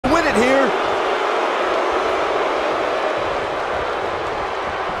here.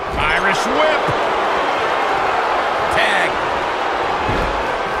 Irish whip. Tag.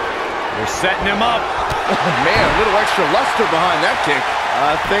 They're setting him up. Man, a little extra luster behind that kick.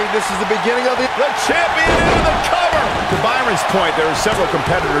 I think this is the beginning of the champion into the cover. To Byron's point, there are several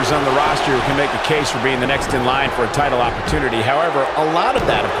competitors on the roster who can make a case for being the next in line for a title opportunity. However, a lot of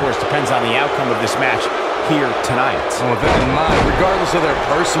that, of course, depends on the outcome of this match here tonight. And with that in mind, regardless of their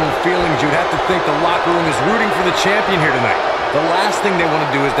personal feelings, you'd have to think the locker room is rooting for the champion here tonight. The last thing they want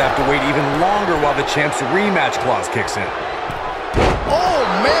to do is to have to wait even longer while the champ's rematch clause kicks in. Oh,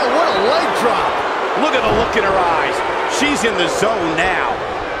 man, what a leg drop. Look at the look in her eyes. She's in the zone now.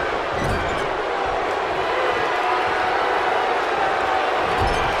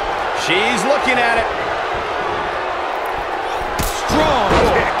 She's looking at it. Strong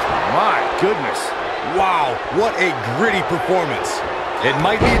kick. My goodness. Wow, what a gritty performance. It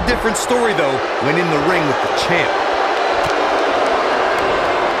might be a different story, though, when in the ring with the champ.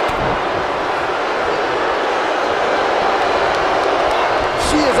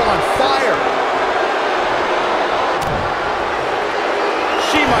 She is on fire.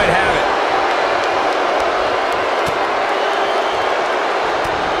 She might have it.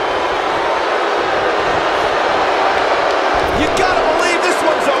 You gotta believe this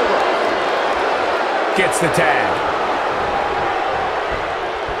one's over. Gets the tag.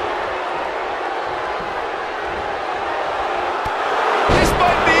 This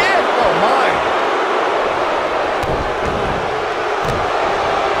might be it. Oh, my.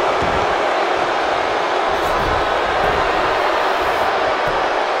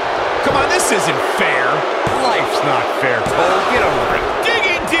 Come on, this isn't fair. Life's not fair, Cole. Get over it.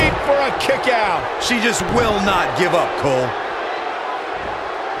 Digging deep for a kick out. She just will not give up, Cole.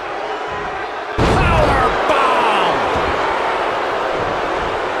 Power bomb.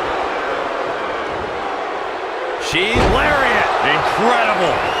 She's lariat.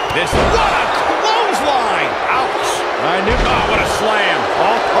 Incredible. What a clothesline. Ouch. I knew. Oh, what a slam.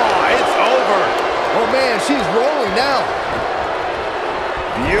 Oh, it's over. Oh, man, she's rolling now.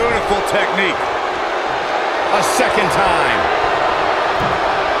 Beautiful technique. A second time.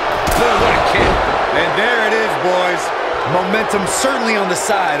 Boy, what a kick. And there it is, boys. Momentum certainly on the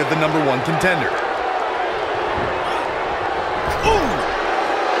side of the #1 contender. Ooh.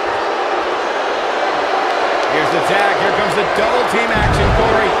 Here's the tag. Here comes the double team action,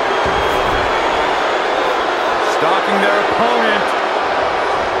 Corey. Stalking their opponent.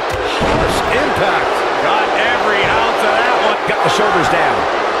 Harsh impact. Got every ounce of that one. Got the shoulders down.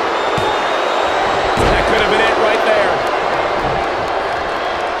 That could have been it right there.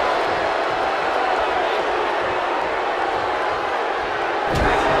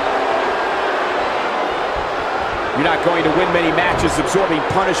 You're not going to win many matches absorbing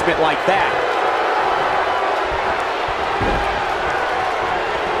punishment like that.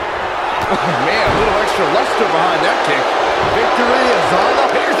 Man, a little extra luster behind that kick. Victory is on the...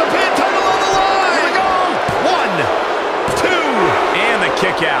 Here's the pin, title on the line. Here we go. 1, 2, and the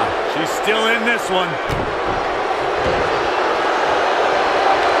kick out. She's still in this one.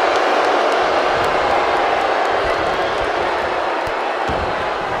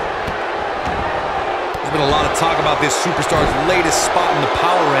 There's been a lot of talk about this superstar's latest spot in the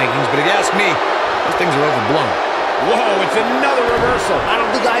power rankings, but if you ask me, those things are overblown. Whoa, it's another reversal. I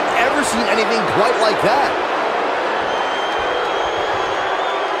don't think I've ever seen anything quite like that.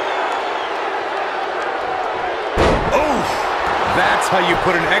 Oof! That's how you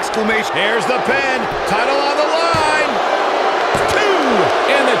put an exclamation. Here's the pin. Title on the line. 2,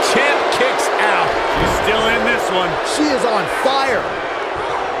 and the champ kicks out. She's still in this one. She is on fire.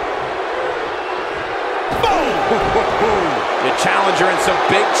 The challenger in some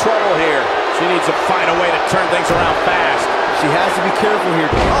big trouble here. She needs to find a way to turn things around fast. She has to be careful here.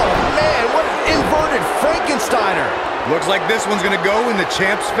 Oh, man, what an inverted Frankensteiner. Looks like this one's gonna go in the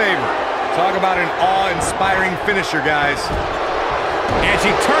champ's favor. Talk about an awe-inspiring finisher, guys. And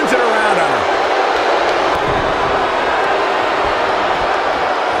she turns it around on her.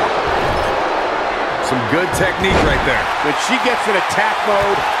 Some good technique right there. When she gets in attack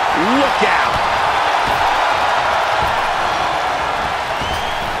mode, look out.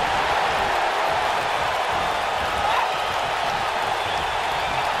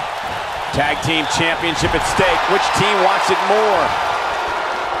 Tag team championship at stake. Which team wants it more?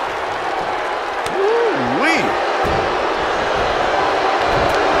 Woo-wee.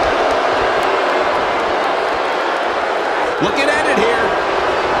 Looking at it here.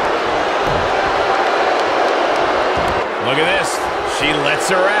 Look at this. She lets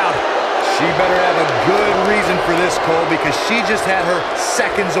her out. She better have a good reason for this, Cole, because she just had her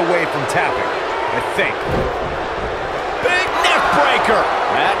seconds away from tapping, I think. Big neck breaker.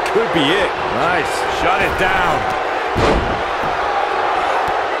 That could be it. Nice. Shut it down.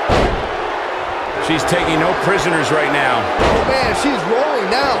 She's taking no prisoners right now. Oh, man, she's rolling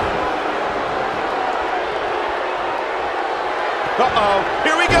now. Uh-oh.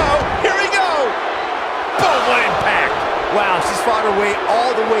 Here we go. Here we go. Boom, what impact. Wow, she's fought her way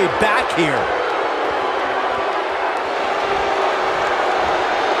all the way back here.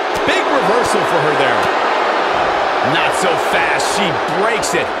 Big reversal for her there. Not so fast. She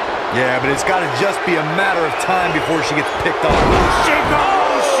breaks it. Yeah, but it's got to just be a matter of time before she gets picked off. She goes.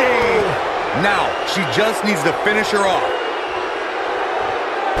 Now, she just needs to finish her off.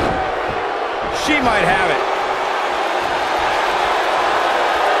 She might have it.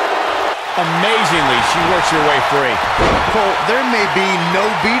 Amazingly, she works her way free. Cole, there may be no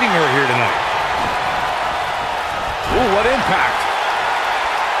beating her here tonight. Ooh, what impact.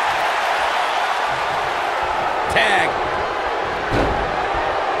 Tag.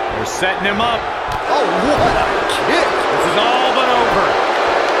 They're setting him up. Oh, what a kick. This is all but over.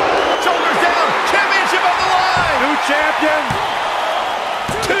 Shoulders down. Championship on the line. New champion.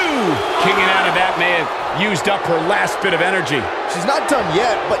 2. Kicking out of that may have used up her last bit of energy. She's not done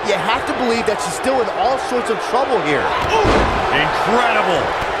yet, but you have to believe that she's still in all sorts of trouble here. Incredible.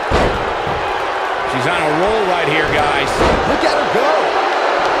 She's on a roll right here, guys. Look at her go.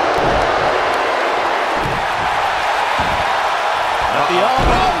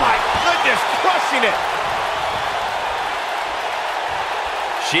 Oh, my goodness, crushing it.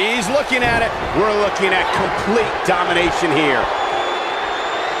 She's looking at it. We're looking at complete domination here.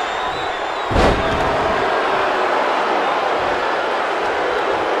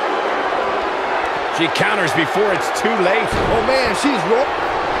 She counters before it's too late. Oh, man, she's rolling.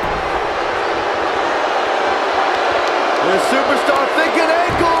 The superstar thinking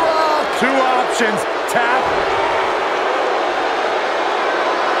ankle lock. 2 options. Tap.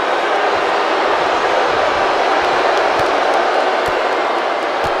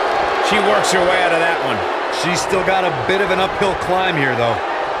 She works her way out of that one. She's still got a bit of an uphill climb here, though.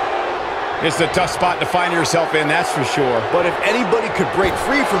 It's a tough spot to find yourself in, that's for sure. But if anybody could break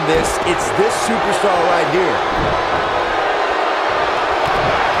free from this, it's this superstar right here.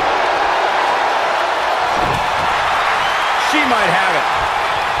 She might have it.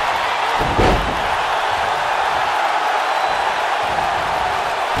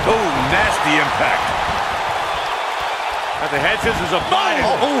 Oh, nasty impact. Got the head scissors of Biden.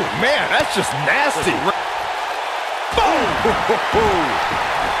 Oh, man, that's just nasty. Boom!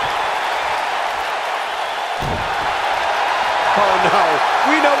 Oh, no.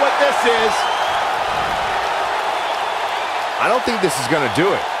 We know what this is. I don't think this is going to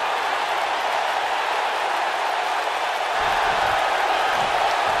do it.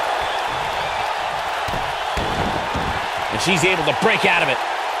 And she's able to break out of it.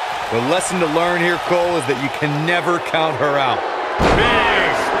 The lesson to learn here, Cole, is that you can never count her out.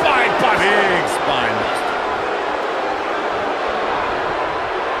 Big spine buster. Big spine buster.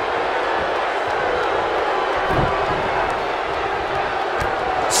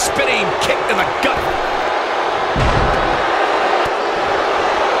 Spinning kick in the gut.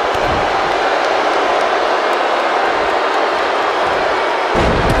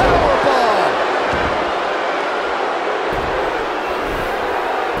 Powerbomb.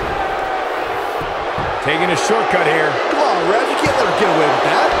 Taking a shortcut here. Come on, Rev, you can't let her get away with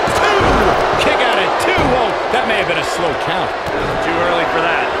that. 2. Kick out at 2. Oh, that may have been a slow count. Too early for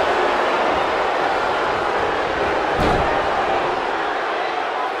that.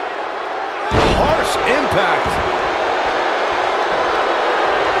 Impact.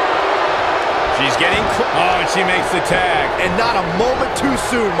 She's getting oh, and she makes the tag. And not a moment too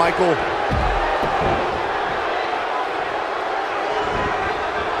soon, Michael.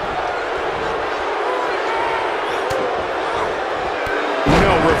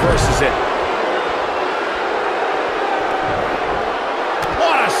 No, reverses it.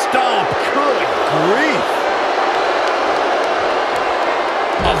 What a stomp. Good grief.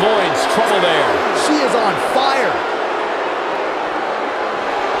 Avoids trouble there. She is on fire.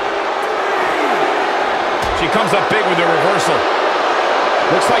 She comes up big with a reversal.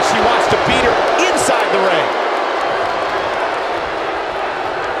 Looks like she wants to beat her inside the ring.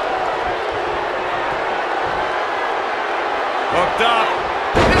 Hooked up.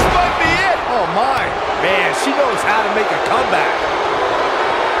 This might be it. Oh, my. Man, she knows how to make a comeback.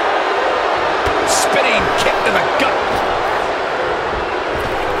 Spinning kick to the gut.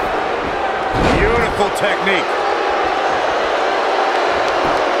 Beautiful technique.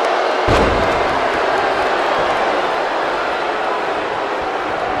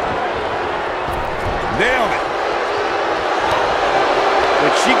 nailed it.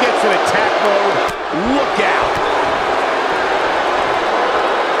 When she gets in attack mode, look out.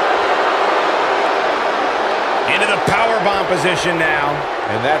 Into the powerbomb position now.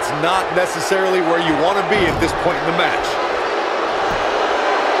 And that's not necessarily where you want to be at this point in the match.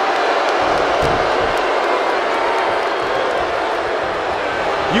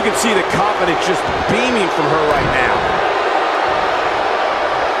 You can see the confidence just beaming from her right now.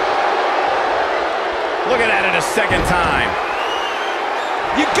 Looking at it a second time.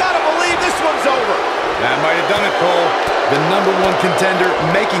 You gotta believe this one's over. That might have done it, Cole. The #1 contender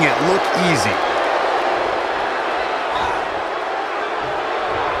making it look easy.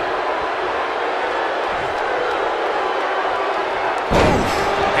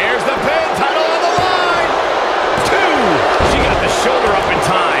 Here's the pin, title on the line. 2. She got the shoulder up in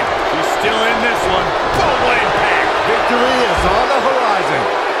time. She's still in this one. Boom, impact. Victory is on the horizon.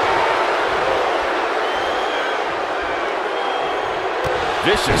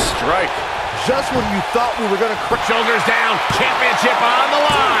 Vicious strike. Just when you thought we were going to crash. Shoulders down, championship on the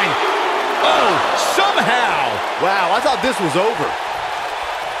line. Oh, somehow. Wow, I thought this was over.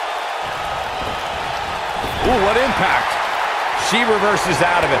 Ooh, what impact. She reverses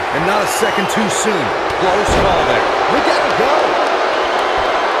out of it. And not a second too soon. Close call there. We gotta go.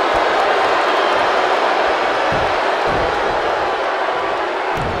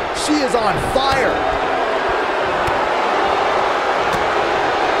 She is on fire.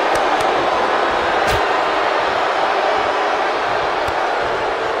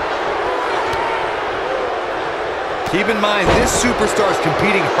 Keep in mind, this superstar's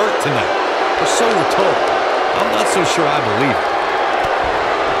competing hurt tonight. Or so we're told. I'm not so sure I believe it.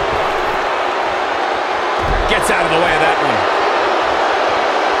 Gets out of the way of that one.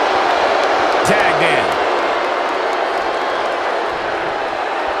 Tagged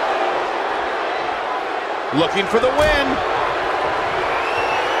in. Looking for the win.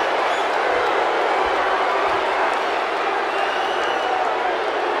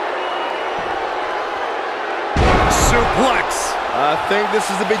 Suplex. I think this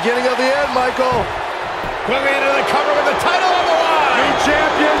is the beginning of the end, Michael. Quickly into the cover with the title on the line. New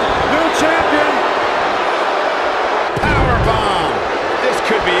champion. New champion. Powerbomb. This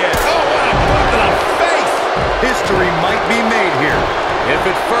could be it. Oh, what a boot to the face. History might be made here. If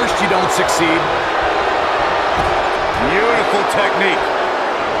at first you don't succeed. Beautiful technique.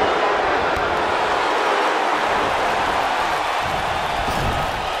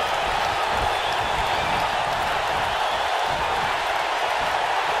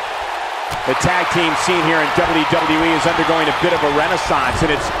 The tag team scene here in WWE is undergoing a bit of a renaissance,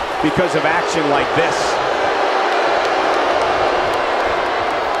 and it's because of action like this.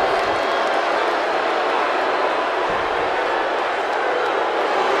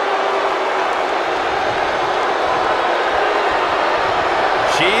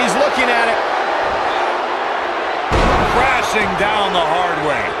 She's looking at it. Crashing down the hard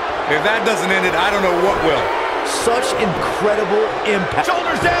way. If that doesn't end it, I don't know what will. Such incredible impact.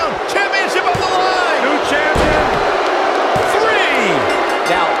 Shoulders down. Championship on the line. New champion. 3.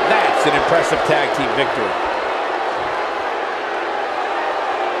 Now that's an impressive tag team victory.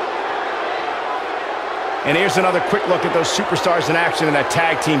 And here's another quick look at those superstars in action in that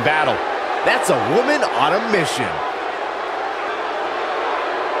tag team battle. That's a woman on a mission.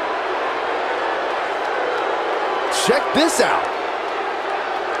 Check this out.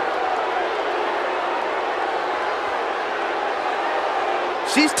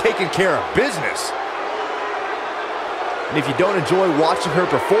 She's taking care of business. And if you don't enjoy watching her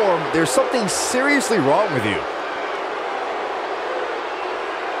perform, there's something seriously wrong with you.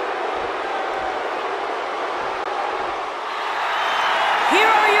 Here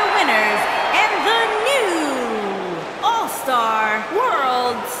are your winners and the new All-Star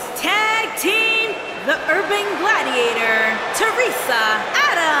World's Tag Team, the Urban Gladiator, Teresa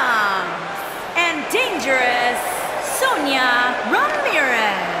Adams, and Dangerous Sonia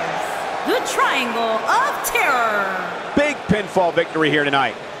Ramirez, the Triangle of Terror. Big pinfall victory here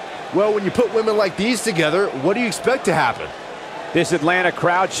tonight. Well, when you put women like these together, what do you expect to happen? This Atlanta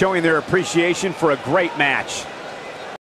crowd showing their appreciation for a great match.